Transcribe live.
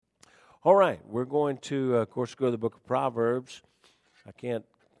All right, we're going to, of course, go to the book of Proverbs. I can't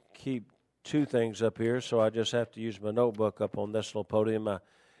keep two things up here, so I just have to use my notebook up on this little podium. I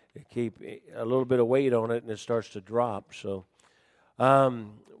keep a little bit of weight on it, and it starts to drop. So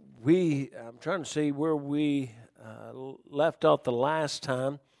I'm trying to see where we left off the last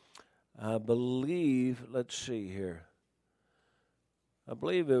time. I believe, let's see here. I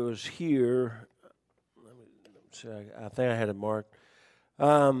believe it was here. Let me see, I think I had it marked.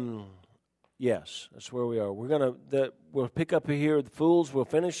 Yes, that's where we are. We'll pick up here the fools. We'll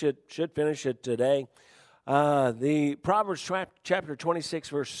finish it. Should finish it today. The Proverbs chapter 26,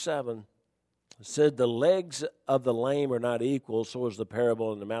 verse 7 said, "The legs of the lame are not equal, so is the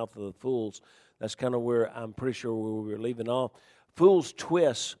parable in the mouth of the fools." That's kind of where I'm pretty sure we were leaving off. Fools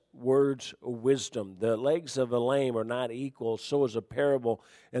twist words of wisdom. The legs of the lame are not equal, so is a parable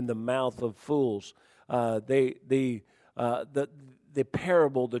in the mouth of fools. The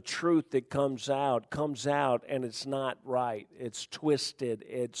parable, the truth that comes out, and it's not right. It's twisted.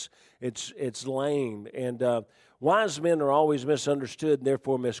 It's lame. And wise men are always misunderstood and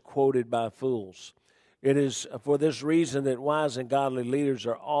therefore misquoted by fools. It is for this reason that wise and godly leaders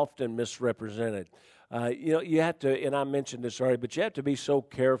are often misrepresented. You have to, and I mentioned this already, but you have to be so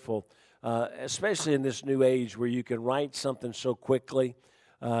careful, especially in this new age where you can write something so quickly.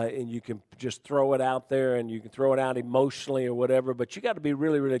 And you can just throw it out there, and you can throw it out emotionally or whatever. But you got to be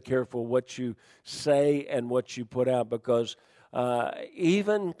really, really careful what you say and what you put out, because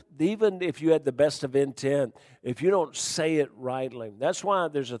even if you had the best of intent, if you don't say it rightly, that's why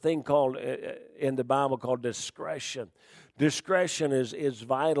there's a thing called in the Bible called discretion. Discretion is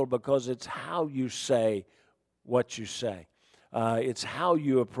vital because it's how you say what you say. It's how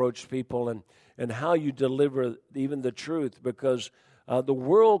you approach people and how you deliver even the truth, because the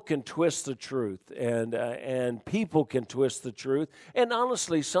world can twist the truth, and people can twist the truth. And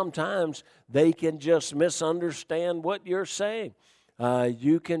honestly, sometimes they can just misunderstand what you're saying.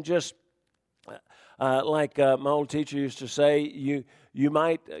 You can just, like my old teacher used to say, you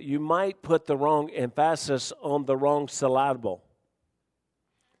might put the wrong emphasis on the wrong syllable.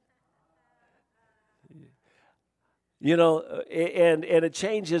 And it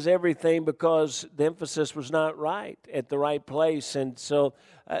changes everything because the emphasis was not right at the right place. And so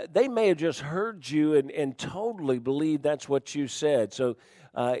they may have just heard you and totally believed that's what you said. So,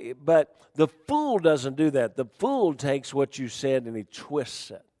 but the fool doesn't do that. The fool takes what you said and he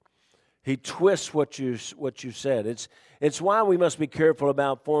twists it. He twists what you said. It's why we must be careful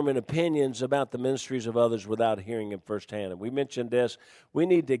about forming opinions about the ministries of others without hearing them firsthand. And we mentioned this. We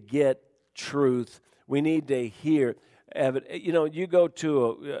need to get truth. We need to hear. You go to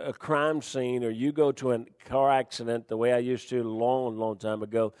a crime scene, or you go to a car accident the way I used to a long, long time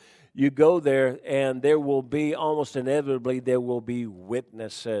ago. You go there, and there will be, almost inevitably, there will be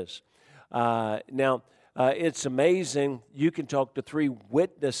witnesses. Now, it's amazing. You can talk to three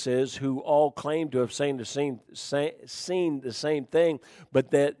witnesses who all claim to have seen the same thing,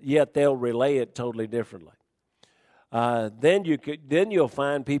 but yet they'll relay it totally differently. Then you'll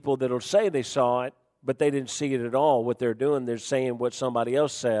find people that'll say they saw it, but they didn't see it at all. What they're doing, they're saying what somebody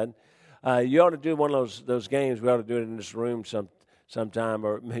else said. You ought to do one of those games. We ought to do it in this room sometime,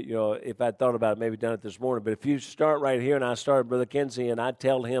 or if I thought about it, maybe done it this morning. But if you start right here, and I start Brother Kinsey, and I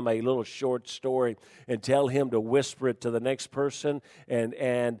tell him a little short story, and tell him to whisper it to the next person,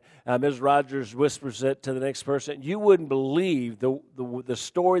 and Ms. Rogers whispers it to the next person, you wouldn't believe the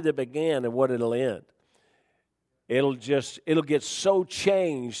story that began and what it'll end. It'll get so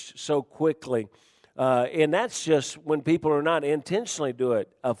changed so quickly. And that's just when people are not intentionally do it.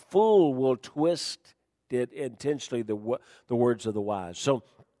 A fool will twist it intentionally, the words of the wise. So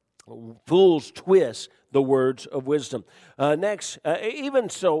fools twist the words of wisdom. Next, even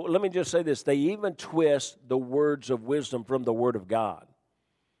so, let me just say this. They even twist the words of wisdom from the Word of God.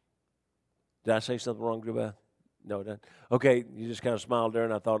 Did I say something wrong, Drew Beth? No, didn't. Okay, you just kind of smiled there,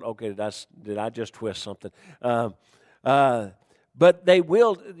 and I thought, okay, did I just twist something? But they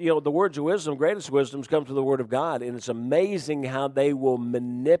will, the words of wisdom, greatest wisdoms come from the Word of God. And it's amazing how they will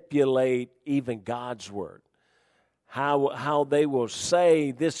manipulate even God's Word. How they will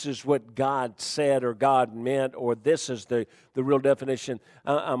say this is what God said or God meant, or this is the real definition.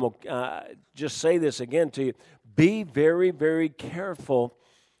 I'm going to just say this again to you. Be very, very careful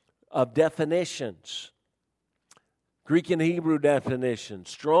of definitions. Greek and Hebrew definitions,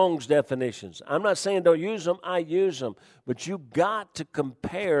 Strong's definitions. I'm not saying don't use them, I use them. But you got to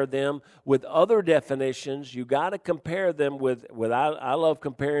compare them with other definitions. You got to compare them with I love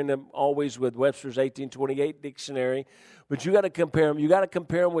comparing them always with Webster's 1828 dictionary. But you got to compare them. You got to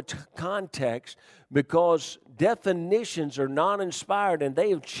compare them with context, because definitions are not inspired, and they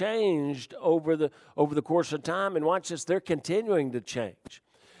have changed over the course of time. And watch this, they're continuing to change.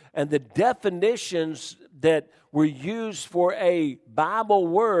 And the definitions that were used for a Bible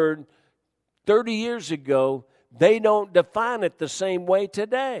word 30 years ago, they don't define it the same way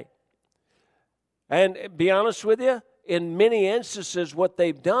today. And be honest with you, in many instances, what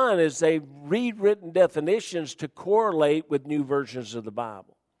they've done is they've rewritten definitions to correlate with new versions of the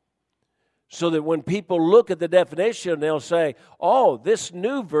Bible. So that when people look at the definition, they'll say, oh, this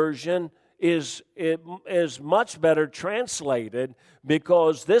new version is much better translated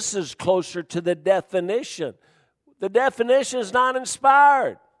because this is closer to the definition. The definition is not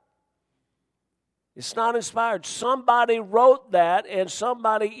inspired. It's not inspired. Somebody wrote that, and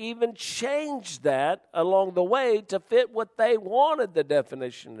somebody even changed that along the way to fit what they wanted the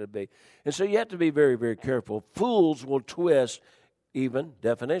definition to be. And so you have to be very, very careful. Fools will twist even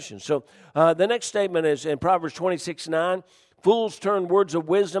definitions. So the next statement is in Proverbs 26:9. Fools turn words of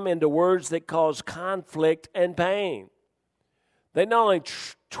wisdom into words that cause conflict and pain. They not only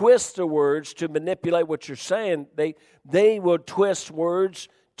twist the words to manipulate what you're saying, they will twist words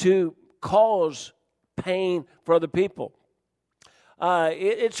to cause pain for other people.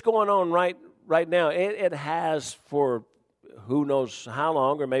 It's going on right now. It has for who knows how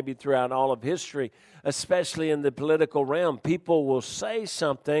long, or maybe throughout all of history, especially in the political realm. People will say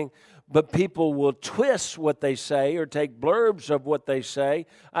something, but people will twist what they say or take blurbs of what they say.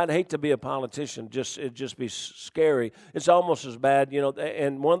 I'd hate to be a politician. It'd just be scary. It's almost as bad,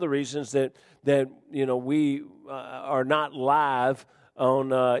 and one of the reasons that we are not live on,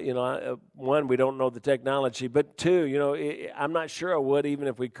 one, we don't know the technology, but two, I'm not sure I would, even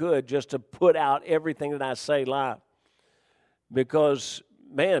if we could, just to put out everything that I say live. Because,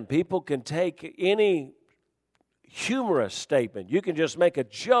 man, people can take any humorous statement. You can just make a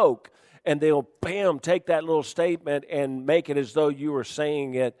joke, and they'll, bam, take that little statement and make it as though you were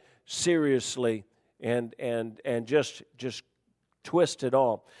saying it seriously and just twist it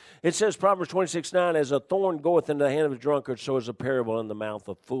all. It says, Proverbs 26:9, as a thorn goeth into the hand of a drunkard, so is a parable in the mouth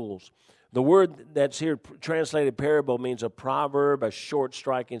of fools. The word that's here translated parable means a proverb, a short,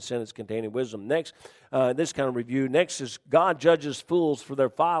 striking sentence containing wisdom. Next, this kind of review. Next is God judges fools for their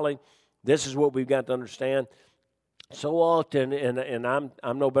folly. This is what we've got to understand. So often, and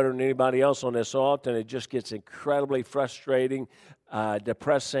I'm no better than anybody else on this, so often it just gets incredibly frustrating,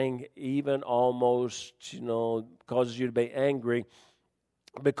 depressing, even almost, causes you to be angry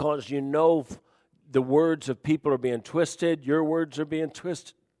because the words of people are being twisted, your words are being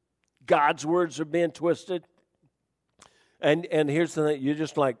twisted, God's words are being twisted. And here's the thing, you're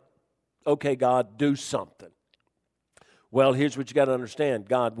just like, okay, God, do something. Well, here's what you got to understand,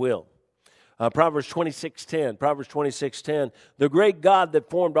 God will. Proverbs 26:10, the great God that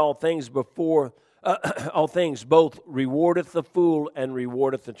formed all things before all things both rewardeth the fool and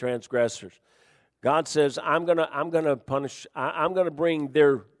rewardeth the transgressors. God says, I'm gonna punish, I'm gonna bring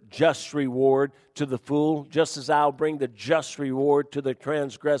their just reward to the fool, just as I'll bring the just reward to the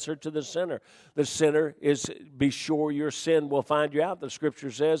transgressor, to the sinner. The sinner is, be sure your sin will find you out. The scripture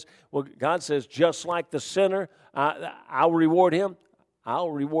says, well, God says, just like the sinner, I'll reward him,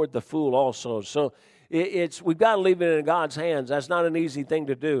 I'll reward the fool also. So we've got to leave it in God's hands. That's not an easy thing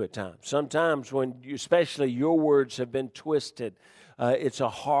to do at times. Sometimes when especially your words have been twisted, it's a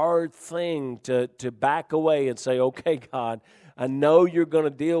hard thing to back away and say, okay, God, I know you're going to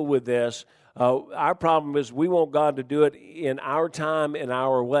deal with this. Our problem is we want God to do it in our time, in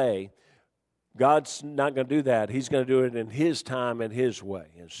our way. God's not going to do that. He's going to do it in His time and His way.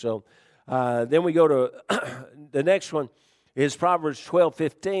 And so then we go to the next one is Proverbs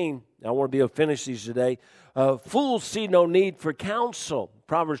 12:15. I want to be able to finish these today. Fools see no need for counsel.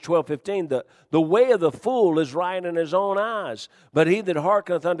 Proverbs 12:15. The way of the fool is right in his own eyes, but he that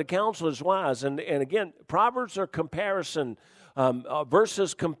hearkeneth unto counsel is wise. And again, Proverbs are comparison.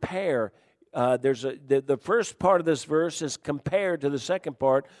 Verses compare. The first part of this verse is compared to the second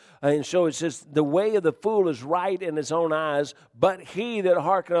part. And so it says, the way of the fool is right in his own eyes, but he that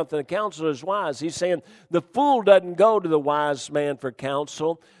hearkeneth unto counsel is wise. He's saying the fool doesn't go to the wise man for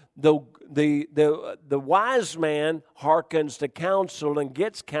counsel. The wise man hearkens to counsel and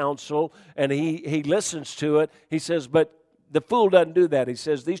gets counsel, and he listens to it. He says, but the fool doesn't do that. He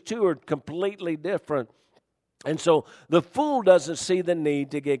says these two are completely different. And so the fool doesn't see the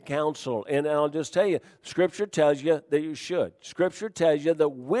need to get counsel. And I'll just tell you, Scripture tells you that you should. Scripture tells you that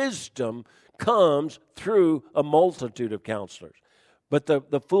wisdom comes through a multitude of counselors. But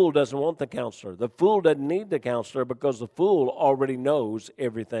the fool doesn't want the counselor. The fool doesn't need the counselor because the fool already knows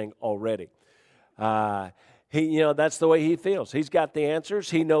everything already. That's the way he feels. He's got the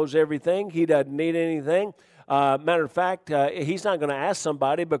answers. He knows everything. He doesn't need anything. Matter of fact, he's not going to ask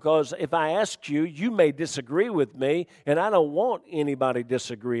somebody because if I ask you, you may disagree with me, and I don't want anybody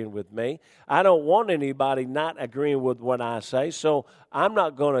disagreeing with me. I don't want anybody not agreeing with what I say, so I'm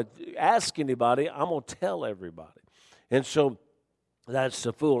not going to ask anybody. I'm going to tell everybody. And so that's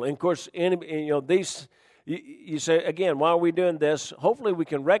the fool. And of course, these. You say, again, why are we doing this? Hopefully we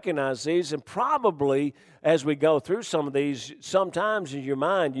can recognize these, and probably as we go through some of these, sometimes in your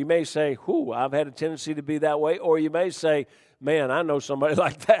mind you may say, I've had a tendency to be that way, or you may say, man, I know somebody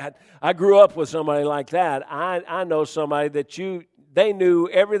like that. I grew up with somebody like that. I know somebody that they knew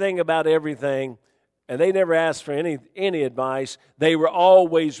everything about everything, and they never asked for any advice. They were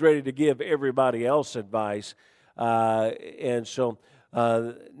always ready to give everybody else advice. Now,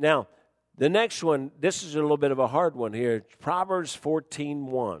 the next one, this is a little bit of a hard one here. Proverbs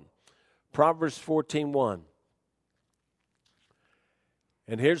 14:1. Proverbs 14:1.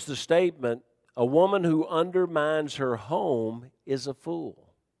 And here's the statement: a woman who undermines her home is a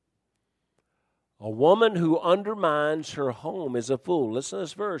fool. A woman who undermines her home is a fool. Listen to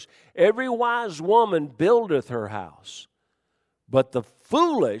this verse. Every wise woman buildeth her house, but the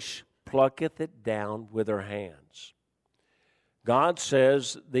foolish plucketh it down with her hands. God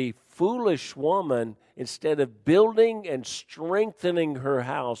says the foolish woman, instead of building and strengthening her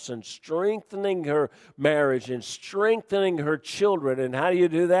house and strengthening her marriage and strengthening her children, and how do you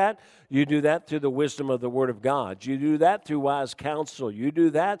do that? You do that through the wisdom of the Word of God. You do that through wise counsel. You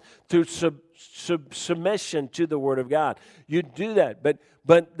do that through submission to the Word of God. You do that, but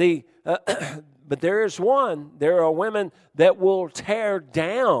there is one. There are women that will tear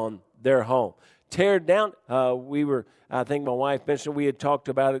down their home. Tear down. I think my wife mentioned we had talked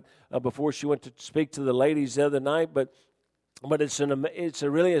about it before she went to speak to the ladies the other night. But it's an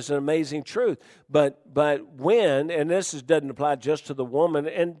amazing truth. But when, and this doesn't apply just to the woman,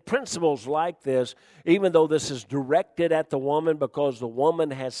 and principles like this, even though this is directed at the woman because the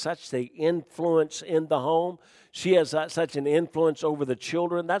woman has such the influence in the home, she has such an influence over the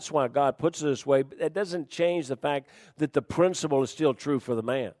children. That's why God puts it this way. It doesn't change the fact that the principle is still true for the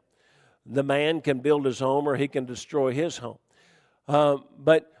man. The man can build his home or he can destroy his home.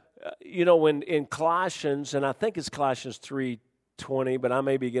 When in Colossians, and I think it's Colossians 3:20, but I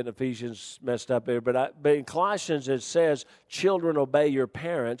may be getting Ephesians messed up there. But in Colossians it says, children, obey your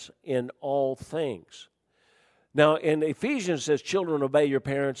parents in all things. Now, in Ephesians it says, children, obey your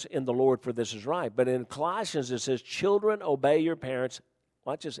parents in the Lord, for this is right. But in Colossians it says, children, obey your parents,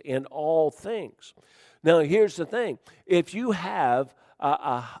 watch this, in all things. Now, here's the thing. If you have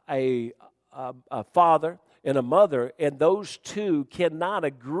a father and a mother, and those two cannot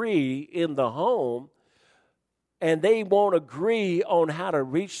agree in the home, and they won't agree on how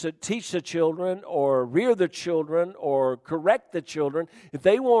to teach the children or rear the children or correct the children, if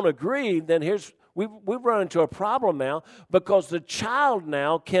they won't agree, then we've run into a problem now, because the child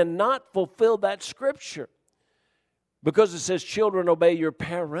now cannot fulfill that scripture. Because it says, children, obey your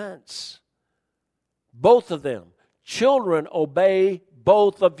parents. Both of them. Children, obey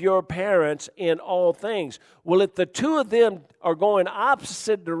both of your parents in all things. Well, if the two of them are going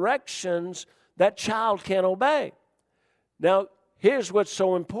opposite directions, that child can't obey. Now, here's what's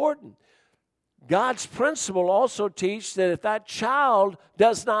so important. God's principle also teaches that if that child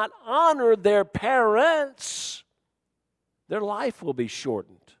does not honor their parents, their life will be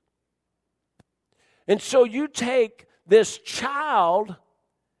shortened. And so you take this child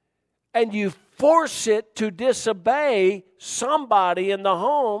and you force it to disobey somebody in the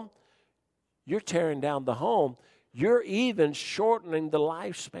home, you're tearing down the home. You're even shortening the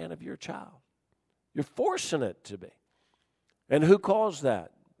lifespan of your child. You're forcing it to be. And who caused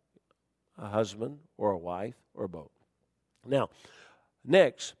that? A husband or a wife or both. Now,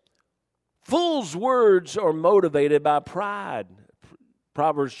 next, fools' words are motivated by pride.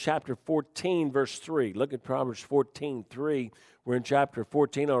 Proverbs chapter 14, verse 3. Look at Proverbs 14:3. We're in chapter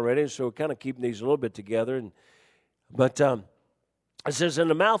 14 already, so we're kind of keeping these a little bit together. But it says, in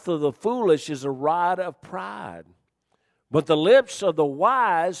the mouth of the foolish is a rod of pride, but the lips of the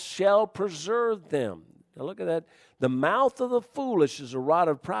wise shall preserve them. Now look at that. The mouth of the foolish is a rod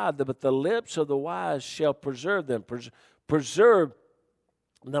of pride, but the lips of the wise shall preserve them. Preserve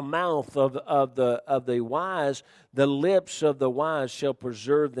the mouth of the wise, the lips of the wise shall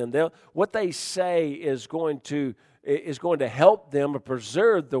preserve them. What they say is going to help them or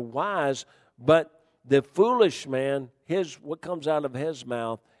preserve the wise, but the foolish man, what comes out of his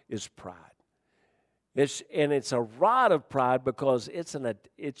mouth is pride. It's a rod of pride because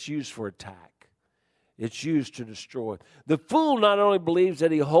it's used for attack. It's used to destroy. The fool not only believes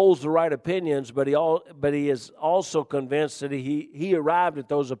that he holds the right opinions, but he is also convinced that he arrived at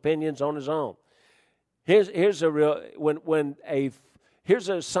those opinions on his own. Here's a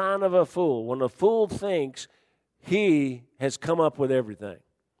sign of a fool. When a fool thinks he has come up with everything.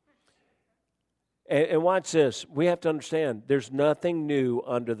 And watch this. We have to understand there's nothing new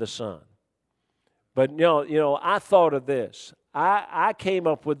under the sun. But I thought of this. I came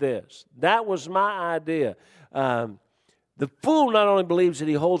up with this. That was my idea. The fool not only believes that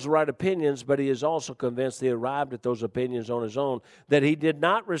he holds the right opinions, but he is also convinced he arrived at those opinions on his own, that he did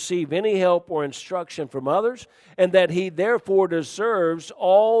not receive any help or instruction from others, and that he therefore deserves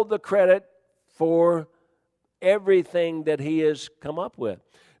all the credit for everything that he has come up with.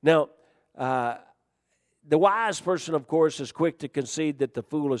 Now, the wise person, of course, is quick to concede that the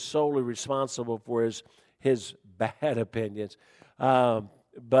fool is solely responsible for his bad opinions.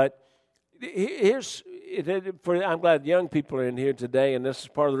 But I'm glad young people are in here today, and this is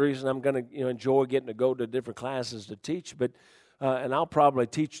part of the reason I'm going to enjoy getting to go to different classes to teach. But and I'll probably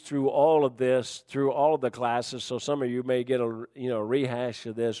teach through all of this, through all of the classes. So some of you may get a rehash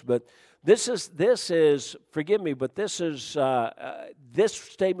of this. But this is forgive me, but this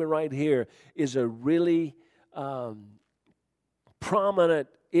statement right here is a really prominent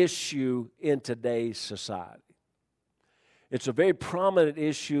issue in today's society. It's a very prominent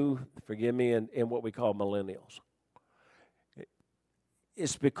issue, forgive me, in what we call millennials.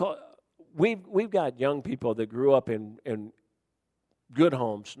 It's because we've got young people that grew up in good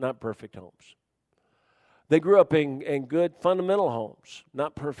homes, not perfect homes. They grew up in good fundamental homes,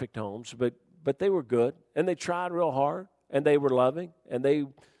 not perfect homes, but they were good, and they tried real hard, and they were loving, and they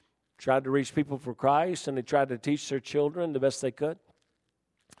tried to reach people for Christ, and they tried to teach their children the best they could.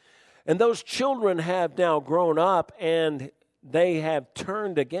 And those children have now grown up, and they have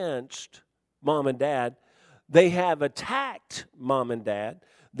turned against mom and dad. They have attacked mom and dad.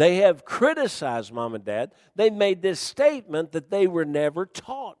 They have criticized mom and dad. They made this statement that they were never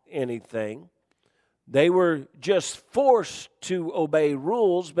taught anything. They were just forced to obey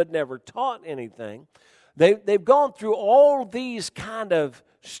rules, but never taught anything. They've gone through all these kind of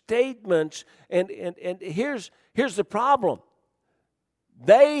statements, and here's the problem.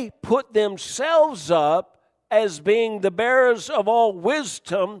 They put themselves up as being the bearers of all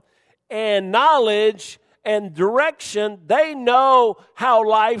wisdom and knowledge and direction. They know how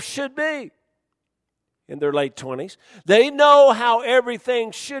life should be in their late 20s. They know how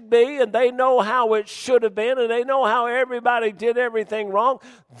everything should be, and they know how it should have been, and they know how everybody did everything wrong.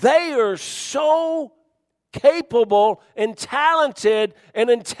 They are so capable and talented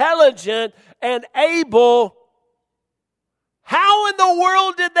and intelligent and able. How in the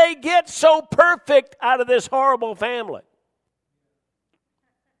world did they get so perfect out of this horrible family?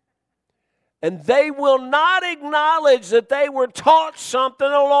 And they will not acknowledge that they were taught something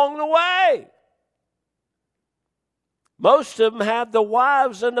along the way. Most of them have the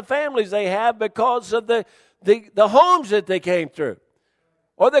wives and the families they have because of the homes that they came through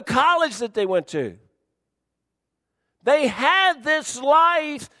or the college that they went to. They had this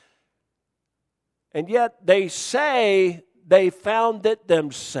life, and yet they say they found it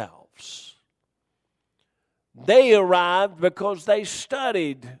themselves. They arrived because they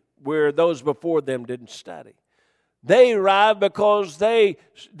studied where those before them didn't study. They arrived because they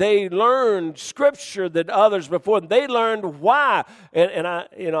learned scripture that others before them. They learned why. And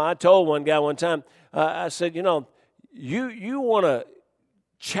I told one guy one time, I said, you want to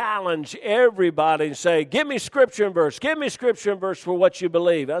challenge everybody and say, give me scripture and verse. Give me scripture and verse for what you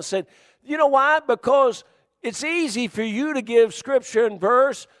believe. I said, you know why? Because it's easy for you to give scripture and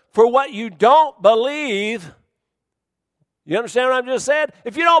verse for what you don't believe. You understand what I've just said?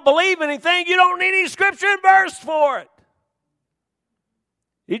 If you don't believe anything, you don't need any scripture and verse for it.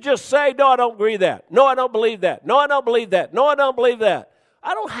 You just say, no, I don't agree with that. No, I don't believe that. No, I don't believe that. No, I don't believe that.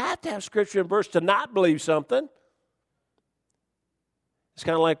 I don't have to have scripture and verse to not believe something. It's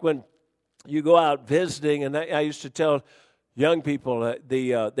kind of like when you go out visiting, and I used to tell young people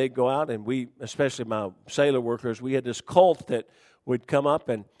they'd go out, and we, especially my sailor workers, we had this cult that would come up,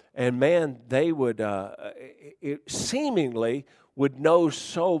 and man, they would seemingly would know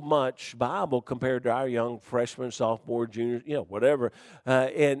so much Bible compared to our young freshmen, sophomore, junior, whatever.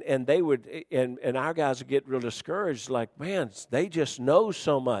 And they would, and our guys would get real discouraged, like, man, they just know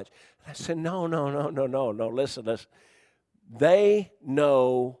so much. And I said, no, listen. They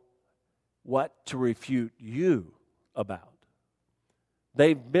know what to refute you about.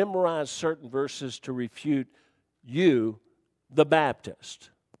 They've memorized certain verses to refute you, the Baptist.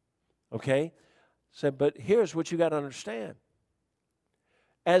 Okay? So, but here's what you got to understand.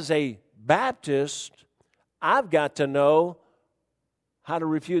 As a Baptist, I've got to know how to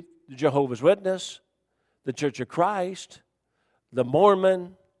refute the Jehovah's Witness, the Church of Christ, the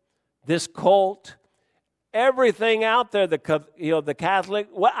Mormon, this cult, everything out there, the Catholic.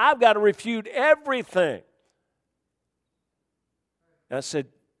 Well, I've got to refute everything. And I said,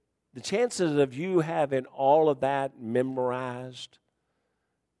 the chances of you having all of that memorized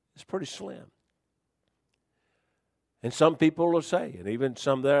is pretty slim. And some people will say, and even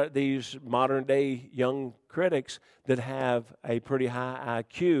some of these modern-day young critics that have a pretty high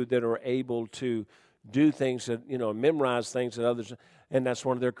IQ that are able to do things that, memorize things that others, and that's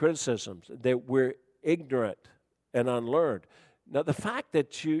one of their criticisms, that we're ignorant and unlearned. Now, the fact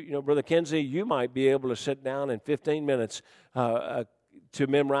that Brother Kinsey, you might be able to sit down in 15 minutes to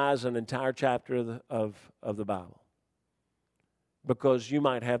memorize an entire chapter of the Bible because you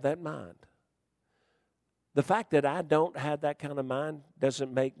might have that mind. The fact that I don't have that kind of mind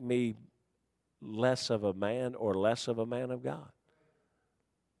doesn't make me less of a man or less of a man of God.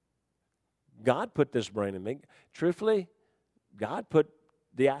 God put this brain in me. Truthfully, God put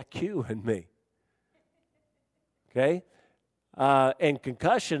the IQ in me. Okay? And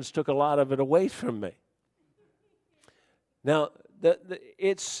concussions took a lot of it away from me. Now,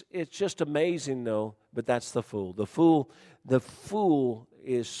 it's just amazing, though, but that's the fool. The fool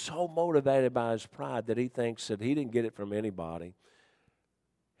is so motivated by his pride that he thinks that he didn't get it from anybody.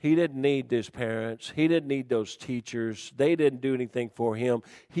 He didn't need his parents. He didn't need those teachers. They didn't do anything for him.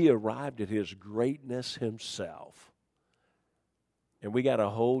 He arrived at his greatness himself. And we got a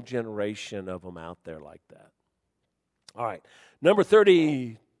whole generation of them out there like that. All right, number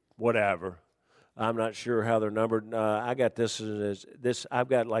 30, whatever. I'm not sure how they're numbered. I got this. I've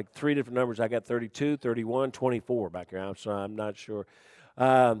got like 3 different numbers. I got 32, 31, 24 back here, so I'm not sure.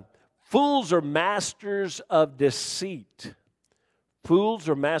 Fools are masters of deceit. Fools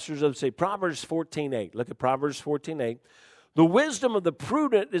are masters of deceit. Proverbs 14:8. Look at Proverbs 14:8. The wisdom of the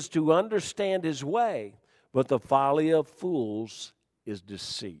prudent is to understand his way, but the folly of fools is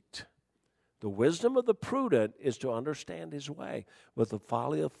deceit. The wisdom of the prudent is to understand his way, but the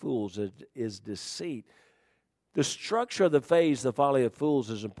folly of fools is deceit. The structure of the phrase, the folly of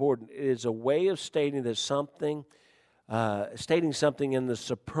fools, is important. It is a way of stating that something, stating something in the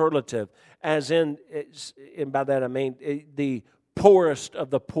superlative, as in, and by that I mean the poorest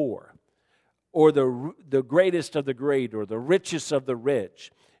of the poor, or the greatest of the great, or the richest of the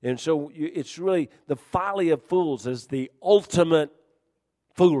rich. And so it's really the folly of fools is the ultimate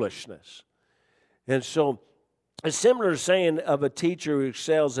foolishness. And so a similar saying of a teacher who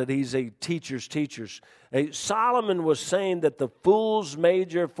excels that he's a teacher's teacher. Solomon was saying that the fool's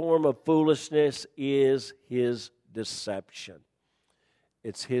major form of foolishness is his deception.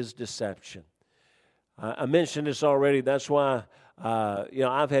 It's his deception. I mentioned this already. That's why,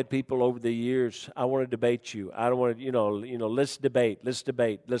 I've had people over the years, I want to debate you. I don't want to, let's debate.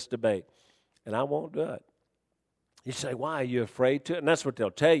 And I won't do it. You say, why? Are you afraid to? And that's what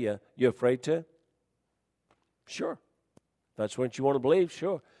they'll tell you. You afraid to? Sure. If that's what you want to believe,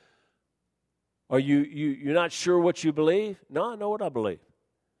 sure. Are you're not sure what you believe? No, I know what I believe.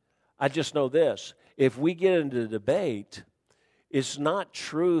 I just know this. If we get into debate, it's not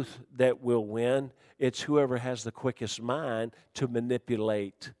truth that will win. It's whoever has the quickest mind to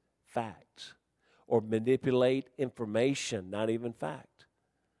manipulate facts or manipulate information, not even fact.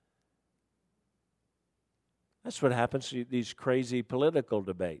 That's what happens to these crazy political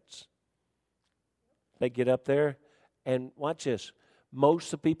debates. They get up there, and watch this. Most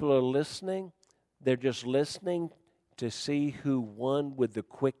of the people are listening. They're just listening to see who won with the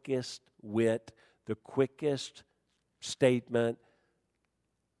quickest wit, the quickest statement.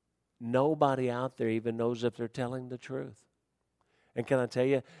 Nobody out there even knows if they're telling the truth. And can I tell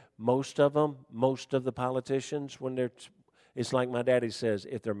you, most of the politicians, it's like my daddy says,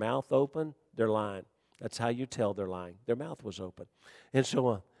 if their mouth open, they're lying. That's how you tell they're lying. Their mouth was open. And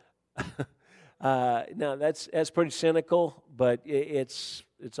so now that's pretty cynical, but it's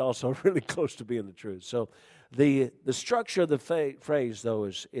also really close to being the truth. So the structure of the phrase, though,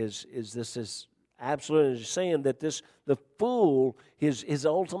 is this absolutely saying that the fool, his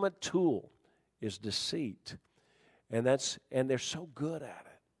ultimate tool is deceit. And they're so good at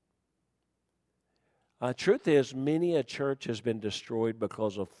it. Truth is, many a church has been destroyed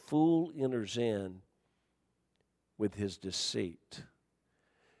because a fool enters in with his deceit.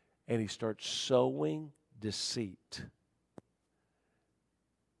 And he starts sowing deceit.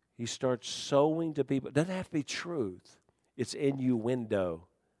 He starts sowing to people. It doesn't have to be truth. It's innuendo.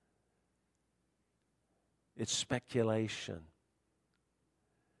 It's speculation.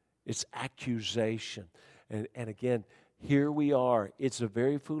 It's accusation. And again, here we are. It's a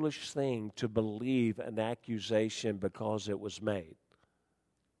very foolish thing to believe an accusation because it was made.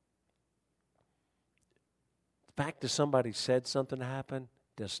 The fact that somebody said something happened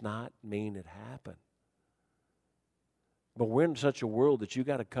does not mean it happened. But we're in such a world that you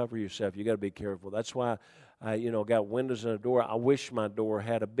got to cover yourself. You got to be careful. That's why I, got windows and a door. I wish my door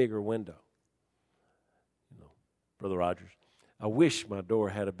had a bigger window. Brother Rogers. I wish my door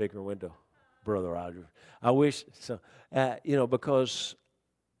had a bigger window, Brother Rogers. I wish so. Because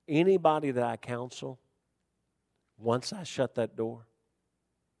anybody that I counsel, once I shut that door,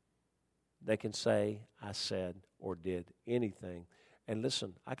 they can say I said or did anything. And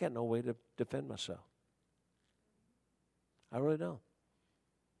listen, I got no way to defend myself. I really don't.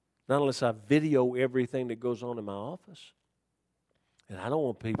 Not unless I video everything that goes on in my office. And I don't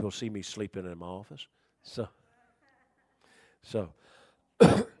want people to see me sleeping in my office. So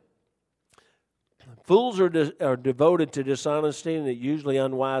fools are devoted to dishonesty, and it's usually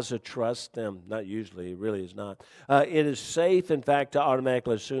unwise to trust them. Not usually, it really is not. It is safe, in fact, to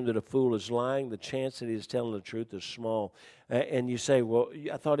automatically assume that a fool is lying. The chance that he is telling the truth is small. And you say, well,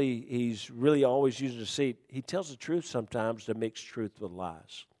 I thought he's really always using deceit. He tells the truth sometimes to mix truth with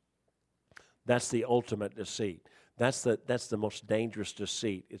lies. That's the ultimate deceit. That's the most dangerous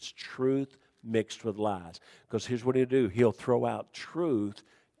deceit. It's truth mixed with lies. Because here's what he'll do. He'll throw out truth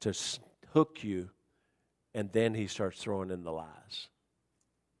to hook you, and then he starts throwing in the lies.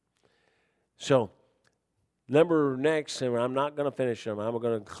 So, number next, and I'm not going to finish them. I'm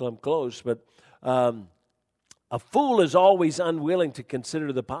going to come close, but a fool is always unwilling to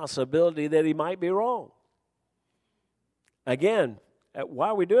consider the possibility that he might be wrong. Again, why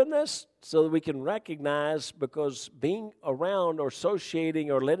are we doing this? So that we can recognize, because being around or associating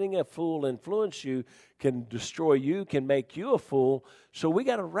or letting a fool influence you can destroy you, can make you a fool. So we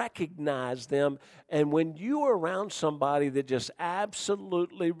got to recognize them. And when you are around somebody that just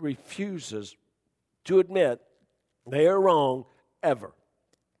absolutely refuses to admit they are wrong ever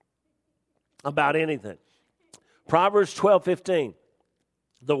about anything. Proverbs 12:15.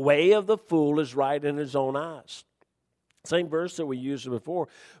 The way of the fool is right in his own eyes. Same verse that we used before,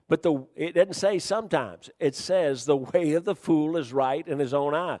 but it doesn't say sometimes. It says the way of the fool is right in his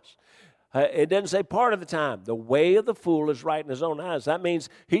own eyes. It doesn't say part of the time. The way of the fool is right in his own eyes. That means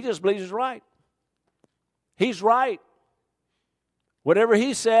he just believes he's right. He's right. Whatever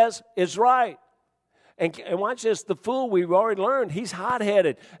he says is right. And watch this, the fool, we've already learned, he's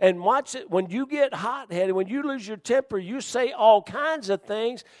hot-headed. And watch it, when you get hot-headed, when you lose your temper, you say all kinds of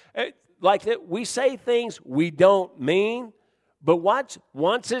things. Like that, we say things we don't mean, but once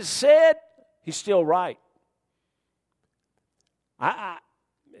it's said, he's still right. I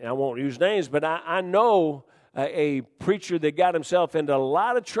won't use names, but I know a preacher that got himself into a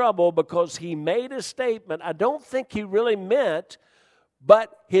lot of trouble because he made a statement I don't think he really meant,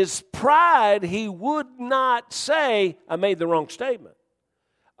 but his pride, he would not say, I made the wrong statement.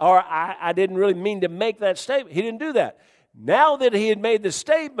 Or I didn't really mean to make that statement. He didn't do that. Now that he had made the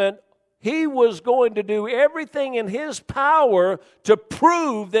statement, he was going to do everything in his power to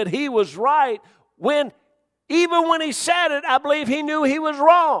prove that he was right, when even when he said it, I believe he knew he was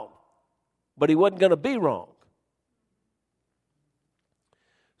wrong. But he wasn't going to be wrong.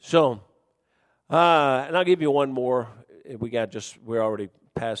 So, and I'll give you one more. We're already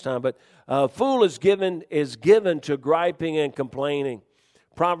past time. But a fool is given to griping and complaining.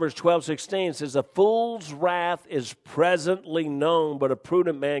 Proverbs 12:16 says, a fool's wrath is presently known, but a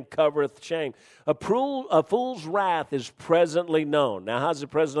prudent man covereth shame. A fool's wrath is presently known. Now, how's it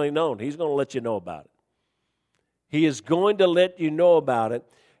presently known? He's going to let you know about it. He is going to let you know about it.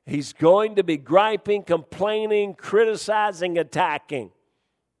 He's going to be griping, complaining, criticizing, attacking.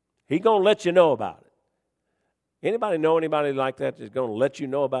 He's going to let you know about it. Anybody know anybody like that that's going to let you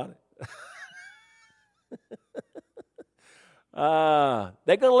know about it?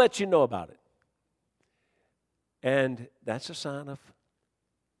 They're going to let you know about it. And that's a sign of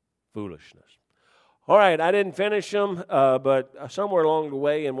foolishness. All right, I didn't finish them, but somewhere along the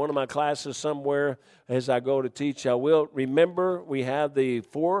way in one of my classes somewhere as I go to teach, I will remember we have the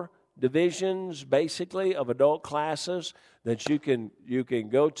 4 divisions basically of adult classes that you can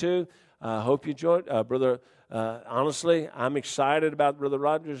go to. I hope you join. Brother honestly, I'm excited about Brother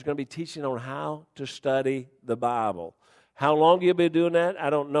Rogers going to be teaching on how to study the Bible. How long you'll be doing that, I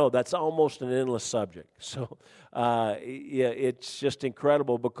don't know. That's almost an endless subject. So, it's just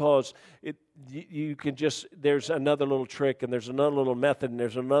incredible because you can just, there's another little trick and there's another little method and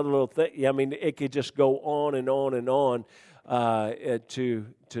there's another little thing. I mean, it could just go on and on and on to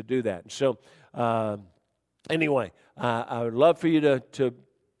do that. So, anyway, I would love for you to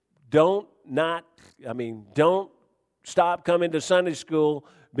don't stop coming to Sunday school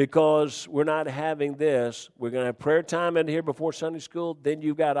because we're not having this. We're going to have prayer time in here before Sunday school. Then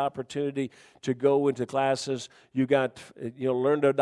you've got opportunity to go into classes. You got, learn to